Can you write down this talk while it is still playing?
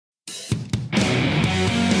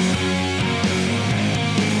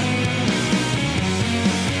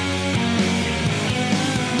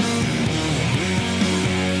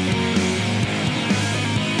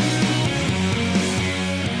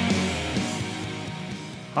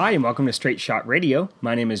Hi, and welcome to Straight Shot Radio.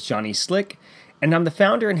 My name is Johnny Slick, and I'm the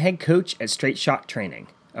founder and head coach at Straight Shot Training,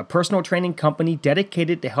 a personal training company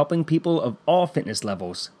dedicated to helping people of all fitness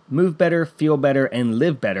levels move better, feel better, and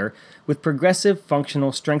live better with progressive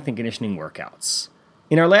functional strength and conditioning workouts.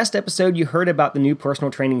 In our last episode, you heard about the new personal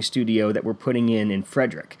training studio that we're putting in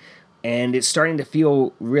Frederick, and it's starting to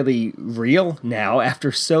feel really real now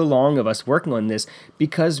after so long of us working on this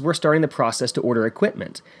because we're starting the process to order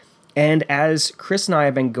equipment. And as Chris and I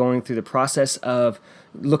have been going through the process of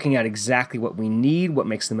looking at exactly what we need, what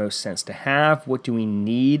makes the most sense to have, what do we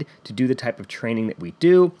need to do the type of training that we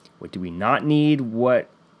do, what do we not need, what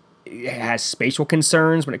has spatial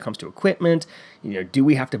concerns when it comes to equipment, do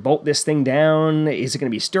we have to bolt this thing down, is it going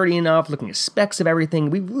to be sturdy enough, looking at specs of everything.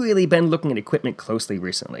 We've really been looking at equipment closely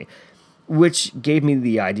recently, which gave me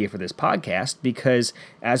the idea for this podcast because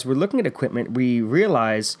as we're looking at equipment, we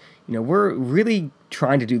realize, we're really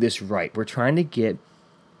trying to do this right. We're trying to get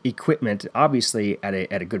equipment, obviously, at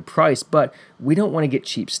a good price, but we don't want to get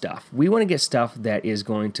cheap stuff. We want to get stuff that is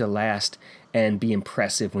going to last and be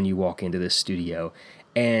impressive when you walk into this studio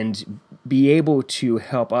and be able to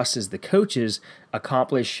help us as the coaches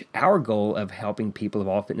accomplish our goal of helping people of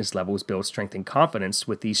all fitness levels build strength and confidence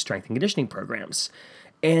with these strength and conditioning programs.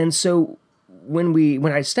 And so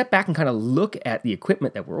when I step back and kind of look at the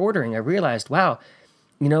equipment that we're ordering, I realized, wow,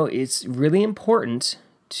 it's really important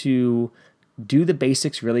to do the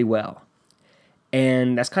basics really well.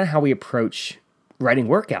 And that's kind of how we approach writing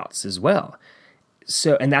workouts as well.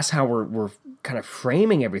 So, and that's how we're kind of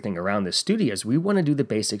framing everything around the studios. We want to do the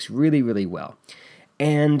basics really, really well.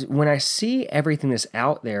 And when I see everything that's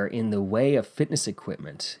out there in the way of fitness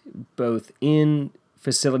equipment, both in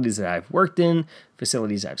facilities that I've worked in,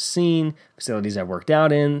 facilities I've seen, facilities I've worked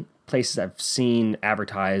out in, places I've seen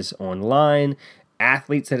advertise online,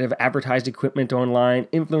 athletes that have advertised equipment online,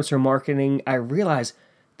 influencer marketing, I realize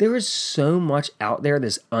there is so much out there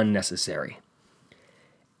that's unnecessary.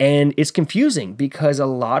 And it's confusing because a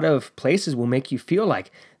lot of places will make you feel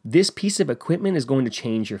like this piece of equipment is going to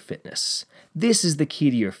change your fitness. This is the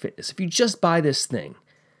key to your fitness. If you just buy this thing,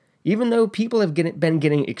 even though people have been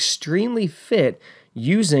getting extremely fit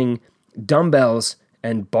using dumbbells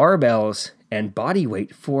and barbells and body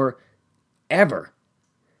weight forever.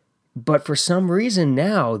 But for some reason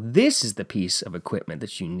now, this is the piece of equipment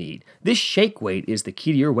that you need. This shake weight is the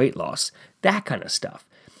key to your weight loss, that kind of stuff.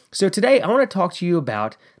 So today I want to talk to you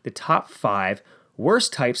about the top 5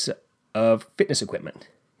 worst types of fitness equipment.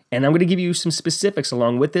 And I'm going to give you some specifics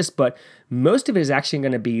along with this, but most of it is actually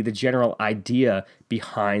going to be the general idea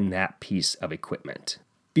behind that piece of equipment.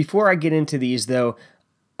 Before I get into these, though,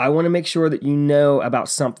 I want to make sure that you know about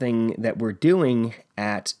something that we're doing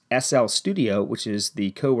at SL Studio, which is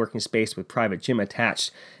the co-working space with private gym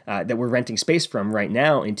attached that we're renting space from right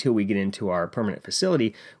now until we get into our permanent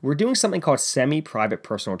facility. We're doing something called semi-private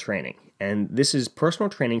personal training. And this is personal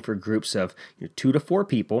training for groups of 2 to 4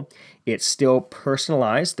 people. It's still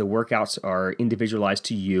personalized. The workouts are individualized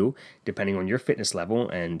to you, depending on your fitness level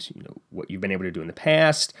and what you've been able to do in the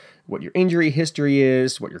past, what your injury history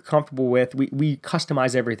is, what you're comfortable with. We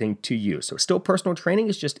customize everything to you. So it's still personal training.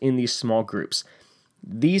 It's just in these small groups.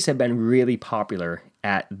 These have been really popular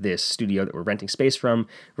at this studio that we're renting space from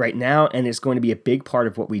right now, and it's going to be a big part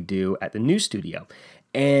of what we do at the new studio.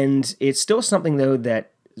 And it's still something, though,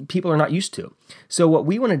 that people are not used to. So what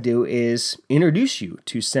we want to do is introduce you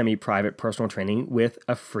to semi-private personal training with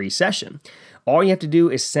a free session. All you have to do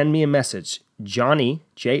is send me a message, Johnny,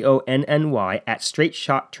 Jonny, at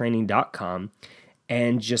straightshottraining.com,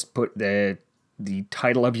 and just put the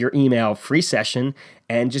title of your email, free session,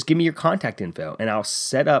 and just give me your contact info. And I'll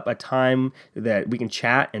set up a time that we can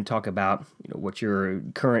chat and talk about what your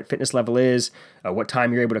current fitness level is, what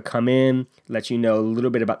time you're able to come in, let you know a little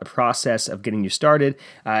bit about the process of getting you started,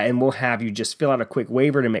 and we'll have you just fill out a quick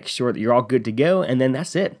waiver to make sure that you're all good to go, and then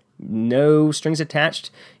that's it. No strings attached.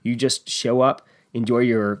 You just show up, enjoy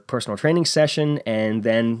your personal training session, and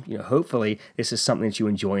then hopefully this is something that you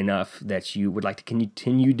enjoy enough that you would like to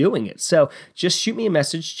continue doing it. So just shoot me a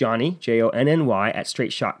message, Johnny, Jonny, at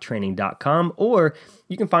straightshottraining.com, or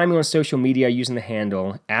you can find me on social media using the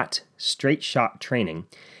handle at straightshottraining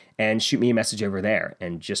and shoot me a message over there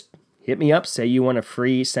and just hit me up, say you want a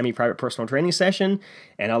free semi-private personal training session,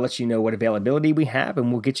 and I'll let you know what availability we have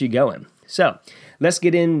and we'll get you going. So let's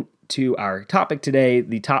get into our topic today,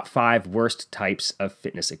 the top 5 worst types of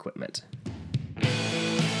fitness equipment.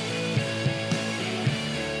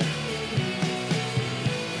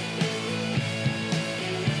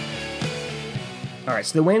 All right,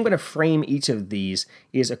 so the way I'm going to frame each of these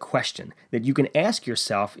is a question that you can ask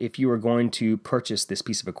yourself if you are going to purchase this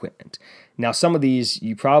piece of equipment. Now, some of these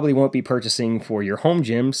you probably won't be purchasing for your home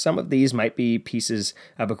gym. Some of these might be pieces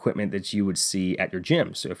of equipment that you would see at your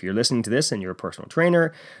gym. So if you're listening to this and you're a personal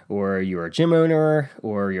trainer, or you're a gym owner,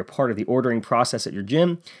 or you're part of the ordering process at your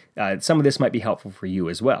gym, some of this might be helpful for you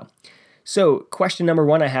as well. So question number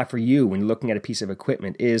one I have for you when looking at a piece of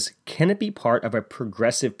equipment is, can it be part of a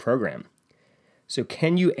progressive program? So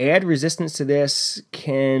can you add resistance to this?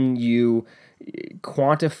 Can you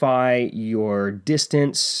quantify your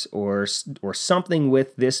distance or something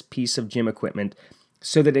with this piece of gym equipment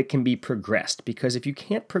so that it can be progressed? Because if you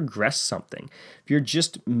can't progress something, if you're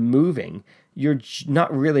just moving, you're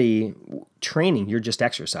not really training, you're just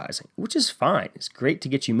exercising, which is fine. It's great to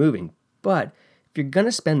get you moving. But if you're going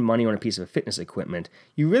to spend money on a piece of fitness equipment,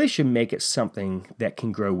 you really should make it something that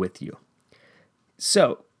can grow with you.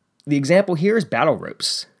 So the example here is battle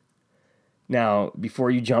ropes. Now,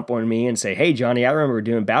 before you jump on me and say, hey, Johnny, I remember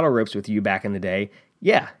doing battle ropes with you back in the day.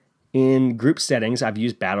 Yeah, in group settings, I've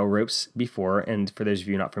used battle ropes before. And for those of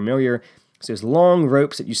you not familiar, so there's long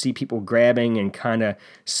ropes that you see people grabbing and kind of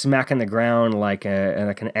smacking the ground like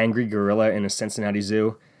an angry gorilla in a Cincinnati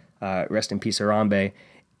zoo. Rest in peace, Harambe.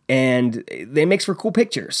 And they make for cool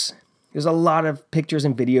pictures. There's a lot of pictures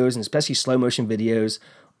and videos, and especially slow motion videos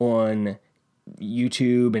on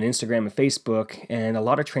YouTube and Instagram and Facebook, and a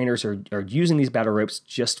lot of trainers are using these battle ropes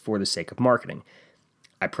just for the sake of marketing.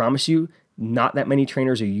 I promise you, not that many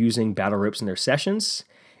trainers are using battle ropes in their sessions,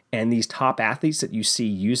 and these top athletes that you see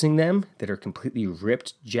using them, that are completely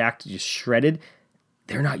ripped, jacked, just shredded,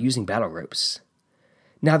 they're not using battle ropes.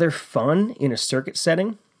 Now, they're fun in a circuit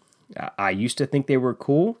setting. I used to think they were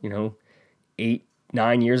cool, 8-9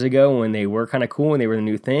 years ago when they were kind of cool and they were the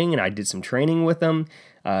new thing, and I did some training with them.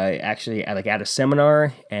 Actually, at a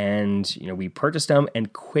seminar, and we purchased them,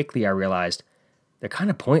 and quickly I realized they're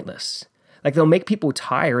kind of pointless. Like, they'll make people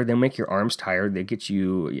tired, they'll make your arms tired, they get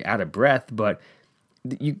you out of breath, but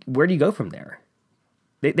where do you go from there?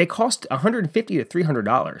 They cost $150 to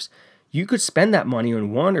 $300. You could spend that money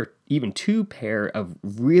on one or even two pair of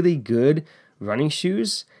really good running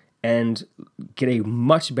shoes and get a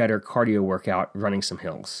much better cardio workout running some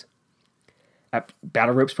hills.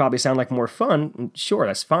 Battle ropes probably sound like more fun. Sure,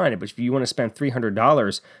 that's fine. But if you want to spend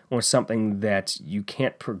 $300 on something that you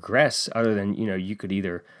can't progress, other than, you could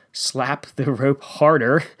either slap the rope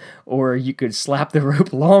harder or you could slap the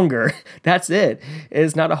rope longer. That's it.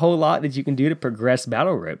 It's not a whole lot that you can do to progress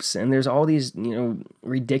battle ropes. And there's all these,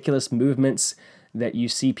 ridiculous movements that you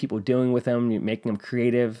see people doing with them, making them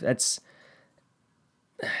creative. It's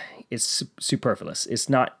superfluous. It's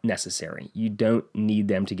not necessary. You don't need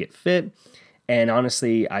them to get fit. And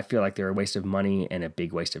honestly, I feel like they're a waste of money and a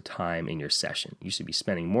big waste of time in your session. You should be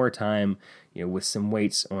spending more time, with some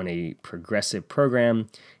weights on a progressive program,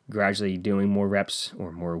 gradually doing more reps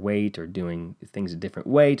or more weight, or doing things a different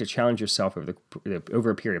way to challenge yourself over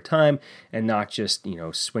a period of time, and not just,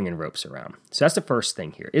 swinging ropes around. So that's the first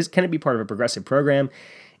thing here. Can it be part of a progressive program?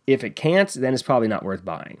 If it can't, then it's probably not worth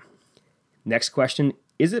buying. Next question,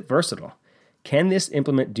 is it versatile? Can this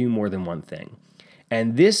implement do more than one thing?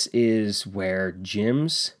 And this is where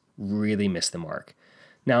gyms really miss the mark.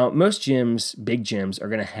 Now, most gyms, big gyms, are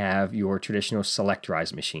going to have your traditional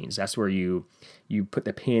selectorized machines. That's where you put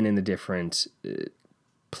the pin in the different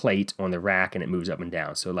plate on the rack and it moves up and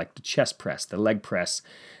down. So like the chest press, the leg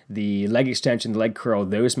extension, the leg curl,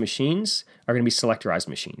 those machines are going to be selectorized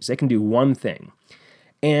machines. They can do one thing.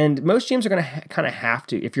 And most gyms are going to kind of have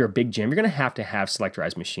to, if you're a big gym, you're going to have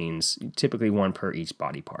selectorized machines, typically one per each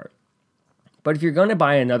body part. But if you're going to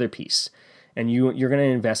buy another piece and you're going to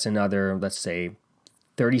invest another, let's say,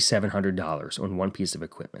 $3,700 on one piece of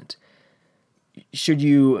equipment, should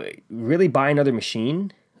you really buy another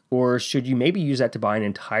machine, or should you maybe use that to buy an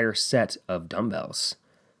entire set of dumbbells?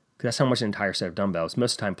 Because that's how much an entire set of dumbbells,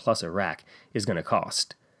 most of the time plus a rack, is going to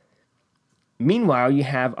cost. Meanwhile, you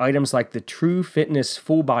have items like the True Fitness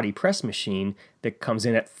full body press machine that comes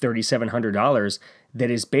in at $3,700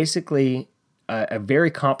 that is basically a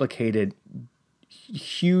very complicated,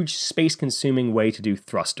 huge space-consuming way to do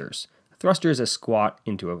thrusters. A thruster is a squat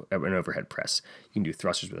into an overhead press. You can do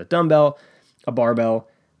thrusters with a dumbbell, a barbell,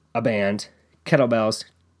 a band, kettlebells,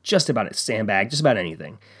 just about a sandbag, just about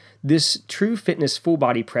anything. This True Fitness full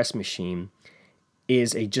body press machine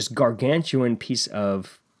is a just gargantuan piece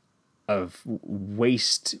of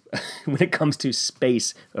waste when it comes to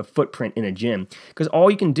space, a footprint in a gym. Because all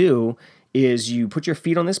you can do is you put your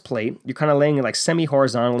feet on this plate, you're kind of laying it like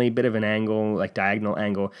semi-horizontally, bit of an angle, like diagonal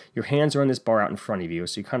angle. Your hands are on this bar out in front of you,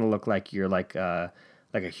 so you kind of look like you're like a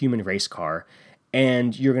human race car.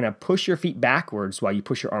 and you're going to push your feet backwards while you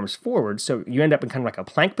push your arms forward. So you end up in kind of like a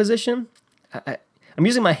plank position. I'm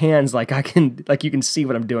using my hands like you can see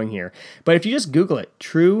what I'm doing here. But if you just Google it,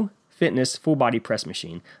 True Fitness Full Body Press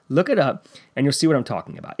Machine, look it up and you'll see what I'm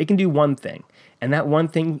talking about. It can do one thing. And that one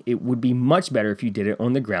thing, it would be much better if you did it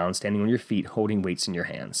on the ground, standing on your feet, holding weights in your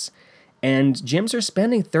hands. And gyms are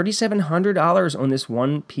spending $3,700 on this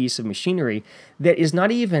one piece of machinery that is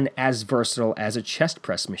not even as versatile as a chest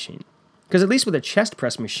press machine. Because at least with a chest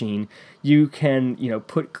press machine, you can,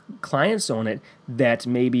 put clients on it that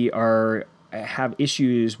maybe have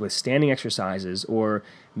issues with standing exercises, or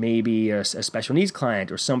maybe a special needs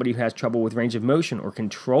client, or somebody who has trouble with range of motion or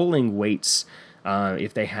controlling weights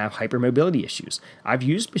if they have hypermobility issues. I've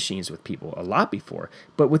used machines with people a lot before,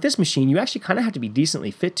 but with this machine, you actually kind of have to be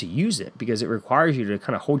decently fit to use it because it requires you to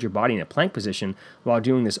kind of hold your body in a plank position while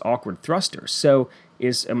doing this awkward thruster. So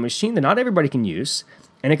it's a machine that not everybody can use,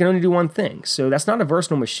 and it can only do one thing. So that's not a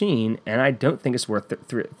versatile machine, and I don't think it's worth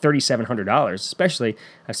 $3,700, especially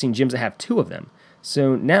I've seen gyms that have two of them.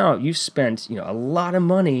 So now you've spent a lot of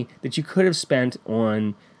money that you could have spent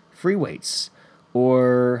on free weights,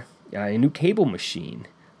 or a new cable machine,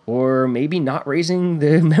 or maybe not raising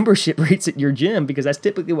the membership rates at your gym, because that's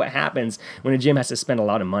typically what happens when a gym has to spend a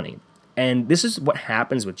lot of money. And this is what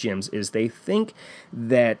happens with gyms, is they think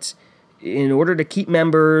that in order to keep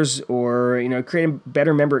members or create a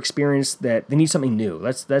better member experience, that they need something new.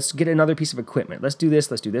 Let's get another piece of equipment. Let's do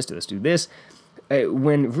this. Let's do this. Let's do this.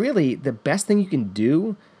 When really the best thing you can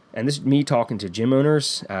do, and this is me talking to gym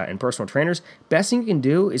owners and personal trainers, best thing you can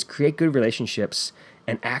do is create good relationships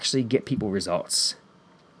and actually get people results.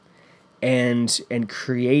 And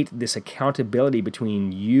create this accountability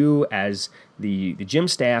between you as the gym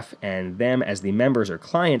staff and them as the members or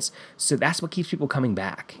clients. So that's what keeps people coming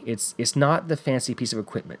back. It's not the fancy piece of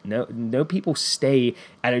equipment. No people stay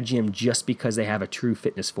at a gym just because they have a True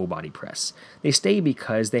Fitness full body press. They stay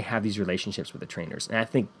because they have these relationships with the trainers, and I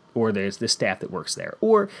think, or there's the staff that works there,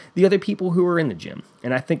 or the other people who are in the gym.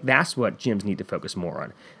 And I think that's what gyms need to focus more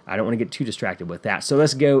on. I don't want to get too distracted with that. So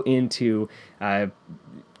let's go into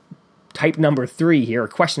type number 3 here, or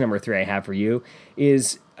question number 3 I have for you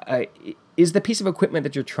is the piece of equipment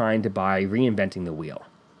that you're trying to buy reinventing the wheel?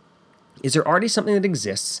 Is there already something that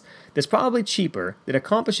exists that's probably cheaper that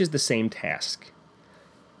accomplishes the same task?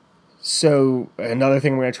 So another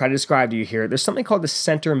thing I'm going to try to describe to you here, there's something called the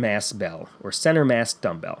center mass bell, or center mass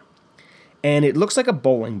dumbbell. And it looks like a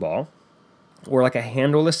bowling ball, or like a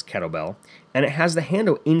handleless kettlebell, and it has the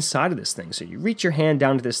handle inside of this thing. So you reach your hand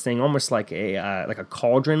down to this thing, almost like a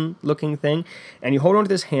cauldron-looking thing, and you hold onto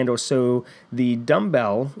this handle so the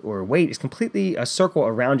dumbbell or weight is completely a circle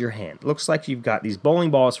around your hand. It looks like you've got these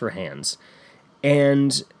bowling balls for hands,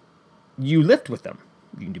 and you lift with them.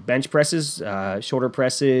 You can do bench presses, shoulder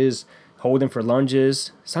presses, hold them for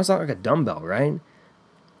lunges. Sounds like a dumbbell, right?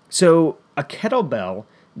 So a kettlebell,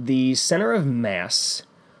 the center of mass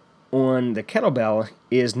on the kettlebell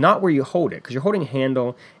is not where you hold it, because you're holding a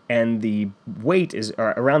handle and the weight is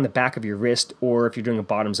around the back of your wrist, or if you're doing a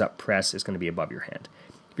bottoms-up press, it's going to be above your hand.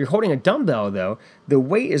 If you're holding a dumbbell, though, the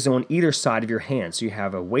weight is on either side of your hand. So you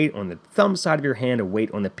have a weight on the thumb side of your hand, a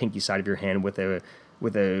weight on the pinky side of your hand, with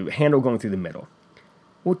a handle going through the middle.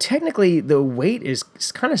 Well, technically, the weight is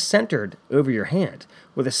kind of centered over your hand.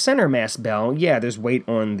 With a center mass bell, yeah, there's weight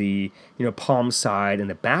on the palm side and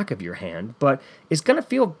the back of your hand, but it's going to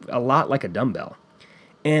feel a lot like a dumbbell.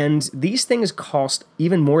 And these things cost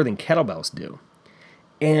even more than kettlebells do.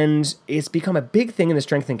 And it's become a big thing in the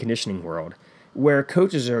strength and conditioning world, where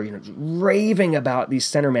coaches are raving about these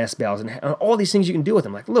center mass bells and all these things you can do with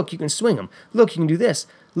them. Like, look, you can swing them. Look, you can do this.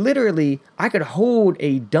 Literally, I could hold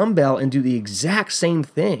a dumbbell and do the exact same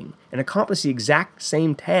thing and accomplish the exact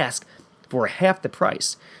same task for half the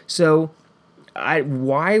price. So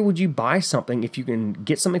why would you buy something if you can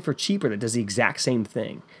get something for cheaper that does the exact same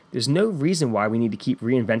thing? There's no reason why we need to keep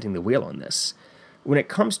reinventing the wheel on this. When it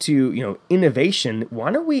comes to innovation,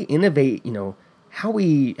 why don't we innovate how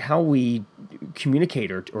we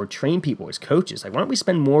communicate or train people as coaches? Like, why don't we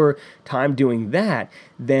spend more time doing that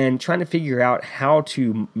than trying to figure out how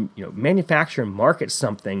to manufacture and market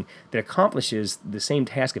something that accomplishes the same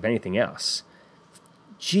task of anything else?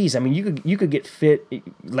 Geez, I mean, you could get fit.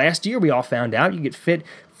 Last year, we all found out you get fit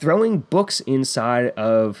throwing books inside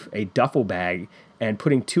of a duffel bag and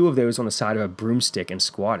putting 2 of those on the side of a broomstick and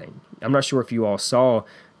squatting. I'm not sure if you all saw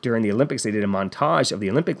during the Olympics, they did a montage of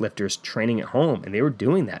the Olympic lifters training at home, and they were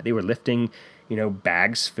doing that. They were lifting,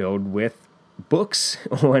 bags filled with books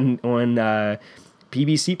on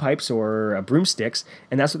PVC pipes or broomsticks,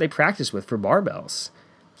 and that's what they practiced with for barbells.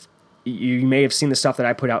 You may have seen the stuff that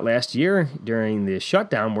I put out last year during the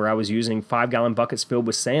shutdown where I was using 5-gallon buckets filled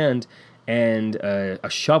with sand and a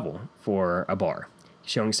shovel for a bar,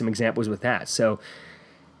 showing some examples with that. So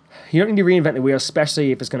you don't need to reinvent the wheel,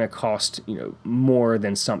 especially if it's going to cost more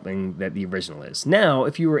than something that the original is. Now,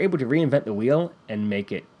 if you were able to reinvent the wheel and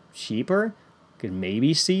make it cheaper, could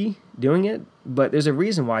maybe see doing it. But there's a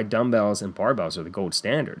reason why dumbbells and barbells are the gold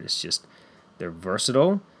standard. It's just they're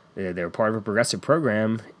versatile. They're part of a progressive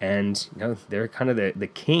program, and they're kind of the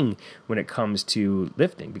king when it comes to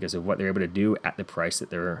lifting because of what they're able to do at the price that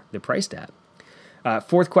they're priced at.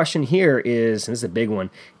 Fourth question here is, and this is a big one,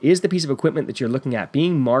 is the piece of equipment that you're looking at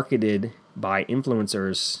being marketed by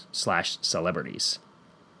influencers/celebrities?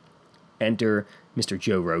 Enter Mr.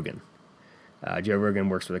 Joe Rogan. Joe Rogan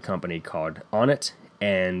works with a company called Onnit,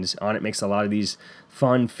 and Onnit makes a lot of these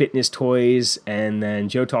fun fitness toys, and then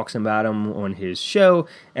Joe talks about them on his show,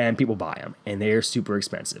 and people buy them, and they're super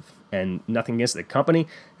expensive. And nothing against the company.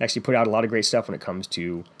 They actually put out a lot of great stuff when it comes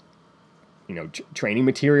to training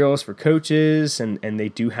materials for coaches, and they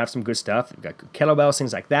do have some good stuff. They've got kettlebells,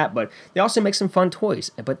 things like that, but they also make some fun toys,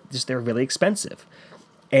 but just they're really expensive.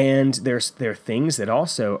 And there are things that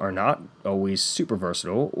also are not always super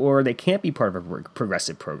versatile, or they can't be part of a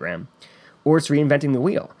progressive program, or it's reinventing the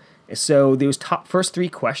wheel. So those first three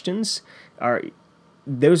questions are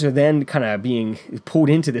then kind of being pulled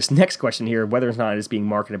into this next question here, whether or not it's being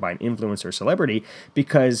marketed by an influencer or celebrity,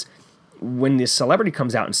 because when this celebrity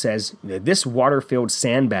comes out and says, this water-filled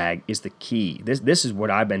sandbag is the key, this is what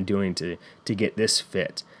I've been doing to get this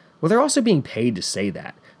fit. Well, they're also being paid to say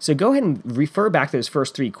that. So go ahead and refer back to those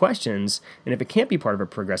first three questions, and if it can't be part of a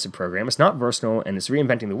progressive program, it's not versatile, and it's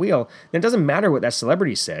reinventing the wheel, then it doesn't matter what that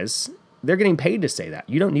celebrity says. They're getting paid to say that.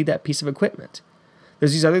 You don't need that piece of equipment.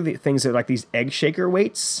 There's these other things that are like these egg shaker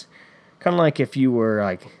weights, kind of like if you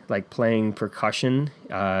were like playing percussion,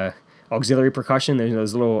 auxiliary percussion. There's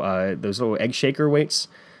those little egg shaker weights.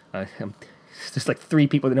 There's like three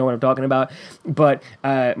people that know what I'm talking about, but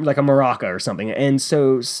like a maraca or something. And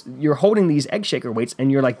so you're holding these egg shaker weights,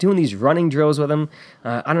 and you're like doing these running drills with them.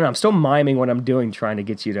 I don't know. I'm still miming what I'm doing, trying to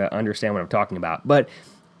get you to understand what I'm talking about. But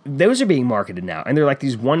those are being marketed now, and they're like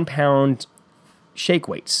these 1 pound shake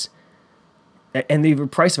weights, and the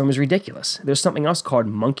price of them is ridiculous. There's something else called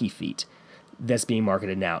Monkey Feet that's being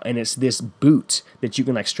marketed now, and it's this boot that you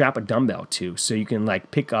can like strap a dumbbell to, so you can like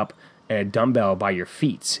pick up a dumbbell by your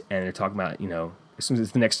feet. And they're talking about it's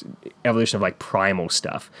the next evolution of like primal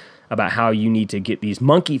stuff about how you need to get these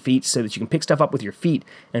monkey feet so that you can pick stuff up with your feet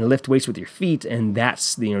and lift weights with your feet, and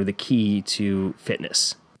that's the key to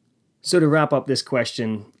fitness. So to wrap up this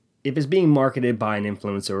question, if it's being marketed by an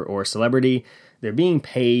influencer or a celebrity, they're being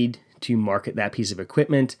paid to market that piece of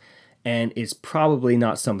equipment, and it's probably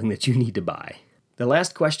not something that you need to buy. The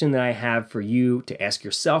last question that I have for you to ask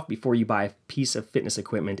yourself before you buy a piece of fitness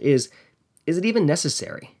equipment is it even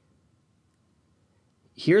necessary?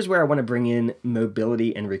 Here's where I want to bring in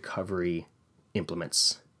mobility and recovery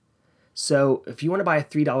implements. So if you want to buy a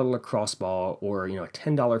 $3 lacrosse ball or a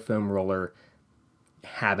 $10 foam roller,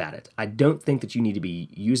 have at it. I don't think that you need to be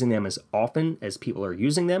using them as often as people are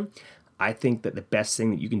using them. I think that the best thing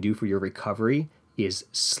that you can do for your recovery is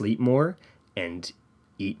sleep more and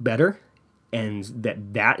eat better, and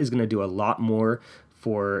that is going to do a lot more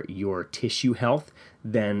for your tissue health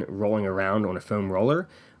than rolling around on a foam roller.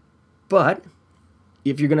 But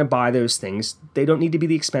if you're going to buy those things, they don't need to be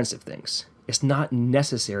the expensive things. It's not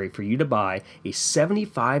necessary for you to buy a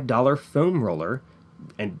 $75 foam roller.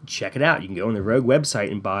 And check it out. You can go on the Rogue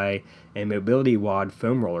website and buy a Mobility WOD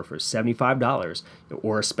foam roller for $75,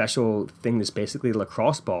 or a special thing that's basically a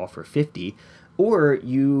lacrosse ball for $50. Or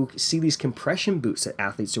you see these compression boots that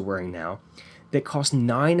athletes are wearing now that cost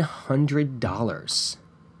 $900.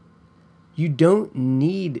 You don't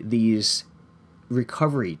need these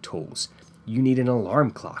recovery tools. You need an alarm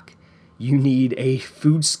clock. You need a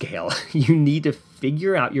food scale. You need to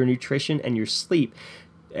figure out your nutrition and your sleep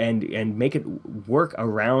and make it work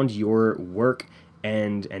around your work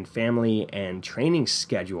and family and training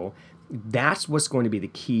schedule. That's what's going to be the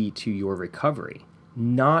key to your recovery,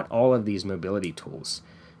 not all of these mobility tools.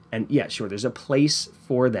 And yeah, sure, there's a place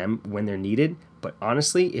for them when they're needed, but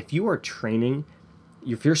honestly, if you are training,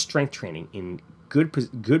 if you're strength training in good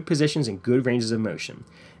positions and good ranges of motion,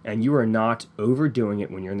 and you are not overdoing it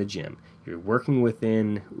when you're in the gym, you're working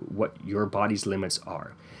within what your body's limits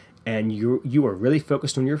are, and you are really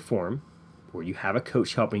focused on your form, or you have a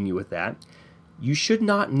coach helping you with that, you should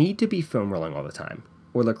not need to be foam rolling all the time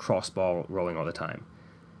or lacrosse ball rolling all the time.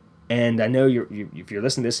 And I know if you're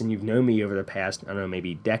listening to this and you've known me over the past,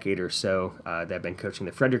 maybe decade or so that I've been coaching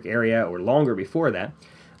the Frederick area or longer before that,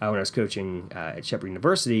 when I was coaching at Shepherd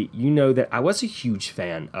University, you know that I was a huge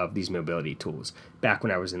fan of these mobility tools back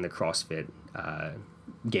when I was in the CrossFit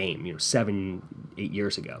game, 7-8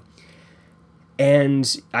 years ago.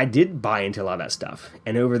 And I did buy into a lot of that stuff.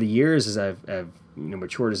 And over the years, as I've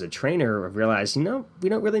matured as a trainer, I've realized, we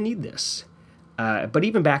don't really need this. But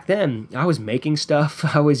even back then, I was making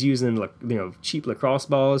stuff. I was using cheap lacrosse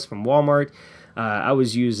balls from Walmart. I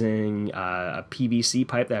was using a PVC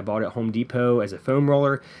pipe that I bought at Home Depot as a foam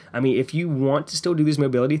roller. I mean, if you want to still do these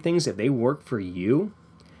mobility things, if they work for you,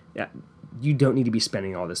 you don't need to be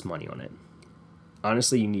spending all this money on it.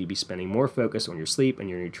 Honestly, you need to be spending more focus on your sleep and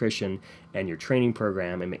your nutrition and your training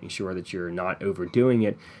program and making sure that you're not overdoing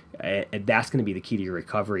it. And that's going to be the key to your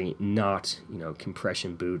recovery, not,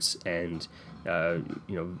 compression boots and,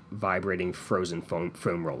 vibrating frozen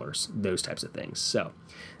foam rollers, those types of things. So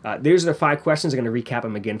there's the 5 questions. I'm going to recap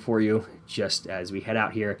them again for you just as we head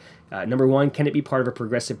out here. Number 1, can it be part of a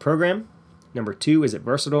progressive program? Number 2, is it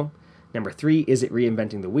versatile? Number 3, is it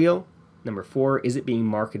reinventing the wheel? Number 4, is it being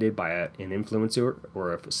marketed by an influencer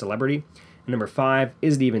or a celebrity? And number 5,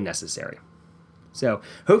 is it even necessary? So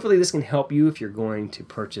hopefully this can help you if you're going to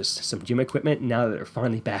purchase some gym equipment now that they're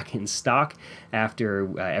finally back in stock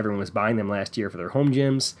after everyone was buying them last year for their home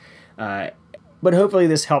gyms. But hopefully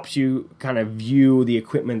this helps you kind of view the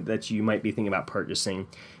equipment that you might be thinking about purchasing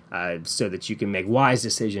so that you can make wise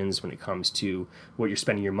decisions when it comes to what you're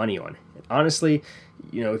spending your money on. And honestly,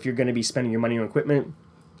 if you're going to be spending your money on equipment,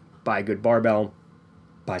 buy a good barbell,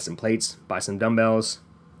 buy some plates, buy some dumbbells,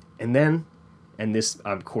 and this,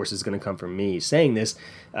 of course, is going to come from me saying this,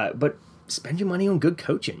 but spend your money on good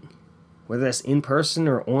coaching, whether that's in person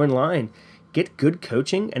or online. Get good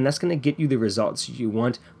coaching, and that's going to get you the results you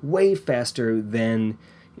want way faster than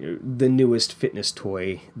the newest fitness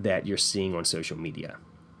toy that you're seeing on social media.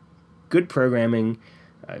 Good programming,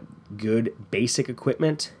 good basic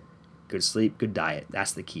equipment, good sleep, good diet.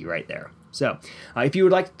 That's the key right there. So if you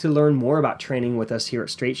would like to learn more about training with us here at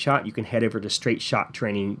Straight Shot, you can head over to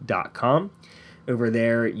straightshottraining.com. Over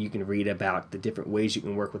there, you can read about the different ways you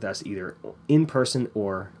can work with us, either in person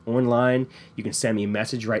or online. You can send me a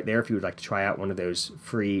message right there if you would like to try out one of those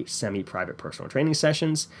free semi-private personal training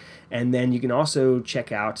sessions. And then you can also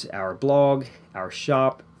check out our blog, our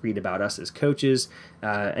shop, read about us as coaches,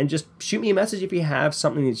 and just shoot me a message if you have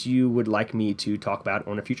something that you would like me to talk about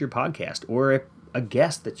on a future podcast, or a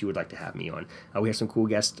guest that you would like to have me on. We have some cool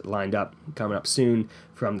guests lined up coming up soon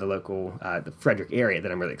from the local, the Frederick area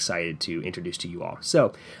that I'm really excited to introduce to you all.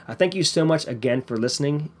 So thank you so much again for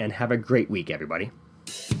listening, and have a great week, everybody.